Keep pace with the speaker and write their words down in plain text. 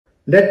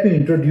let me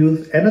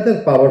introduce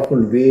another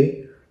powerful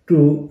way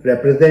to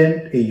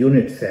represent a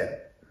unit cell,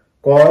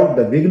 called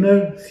the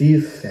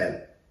Wigner-Seitz cell.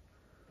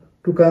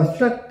 To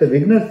construct the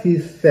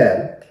Wigner-Seitz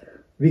cell,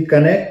 we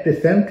connect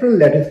a central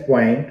lattice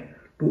point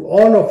to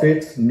all of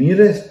its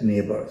nearest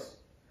neighbors.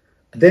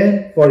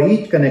 Then, for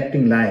each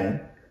connecting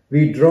line,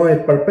 we draw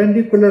a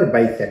perpendicular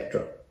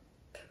bisector.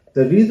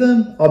 The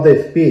region of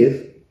the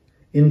space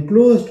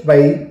enclosed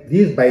by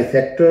these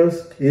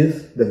bisectors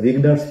is the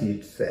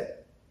Wigner-Seitz cell.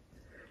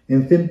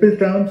 In simple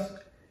terms,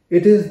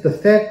 it is the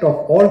set of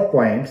all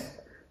points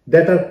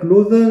that are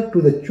closer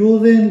to the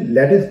chosen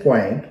lattice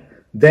point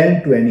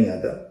than to any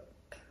other.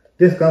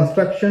 This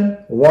construction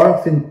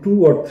works in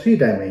 2 or 3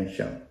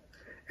 dimensions,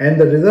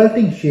 and the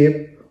resulting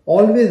shape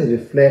always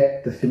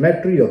reflects the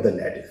symmetry of the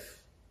lattice.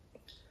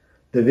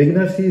 The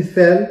Wigner-Seitz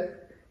cell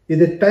is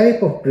a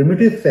type of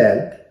primitive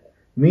cell,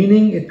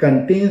 meaning it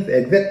contains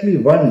exactly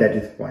one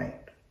lattice point.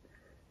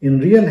 In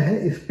real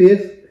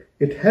space,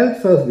 it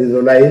helps us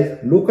visualize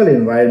local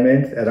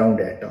environments around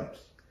atoms.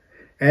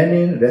 And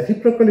in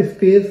reciprocal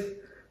space,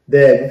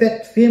 the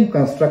exact same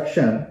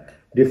construction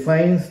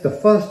defines the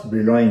first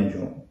Brillouin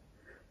zone,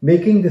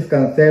 making this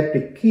concept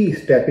a key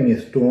stepping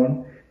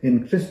stone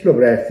in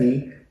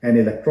crystallography and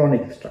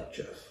electronic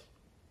structures.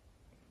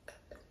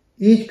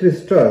 Each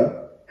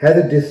crystal has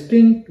a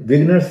distinct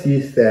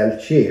Wigner-Seitz cell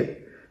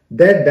shape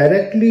that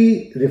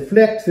directly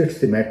reflects its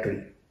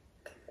symmetry.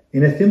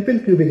 In a simple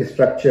cubic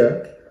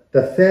structure,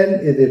 the cell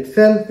is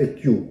itself a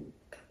cube,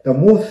 the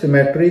most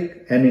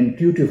symmetric and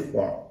intuitive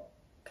form.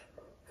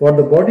 For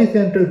the body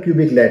central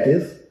cubic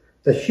lattice,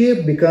 the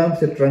shape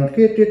becomes a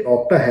truncated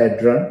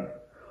octahedron,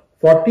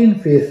 14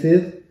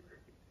 faces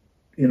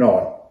in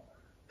all,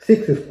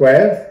 6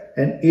 squares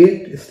and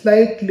 8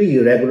 slightly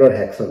irregular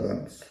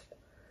hexagons,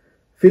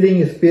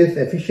 filling space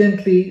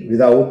efficiently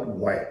without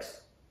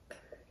voids.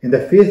 In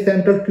the face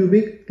central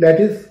cubic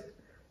lattice,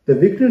 the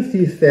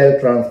Wigner-Seitz cell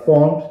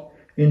transforms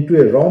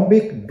into a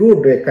rhombic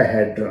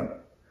dodecahedron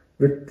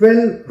with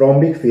 12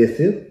 rhombic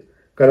faces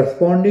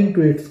corresponding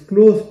to its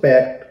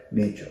close-packed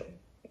nature.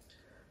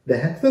 The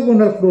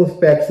hexagonal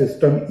close-packed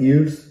system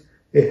yields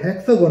a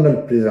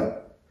hexagonal prism,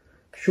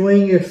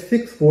 showing its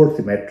 6-fold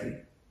symmetry.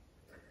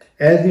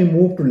 As we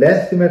move to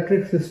less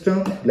symmetric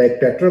systems like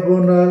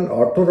tetragonal,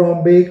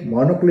 orthorhombic,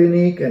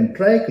 monoclinic, and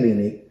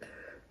triclinic,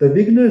 the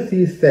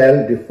Wigner-Seitz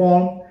cell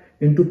deforms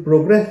into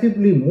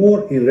progressively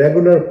more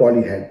irregular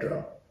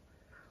polyhedra.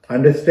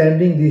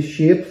 Understanding these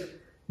shapes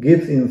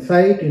gives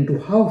insight into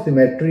how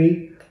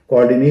symmetry,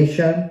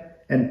 coordination,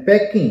 and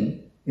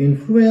packing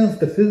influence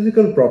the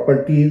physical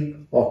properties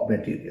of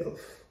materials.